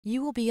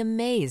You will be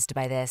amazed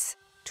by this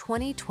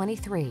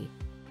 2023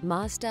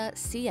 Mazda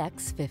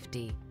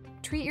CX-50.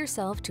 Treat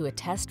yourself to a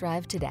test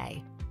drive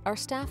today. Our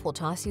staff will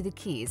toss you the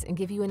keys and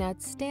give you an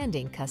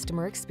outstanding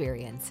customer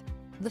experience.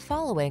 The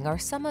following are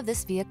some of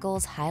this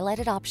vehicle's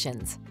highlighted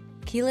options: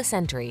 keyless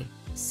entry,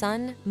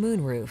 sun,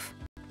 moonroof,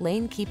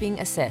 lane keeping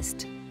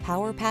assist,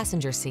 power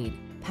passenger seat,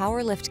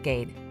 power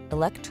liftgate,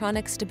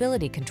 electronic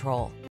stability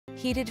control,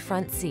 heated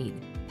front seat,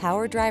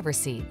 power driver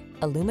seat,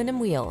 aluminum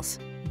wheels,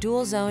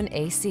 dual zone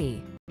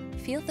AC.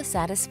 Feel the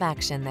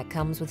satisfaction that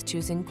comes with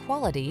choosing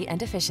quality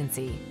and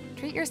efficiency.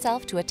 Treat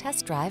yourself to a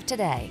test drive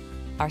today.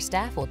 Our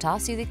staff will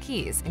toss you the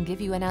keys and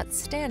give you an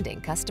outstanding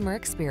customer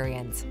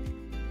experience.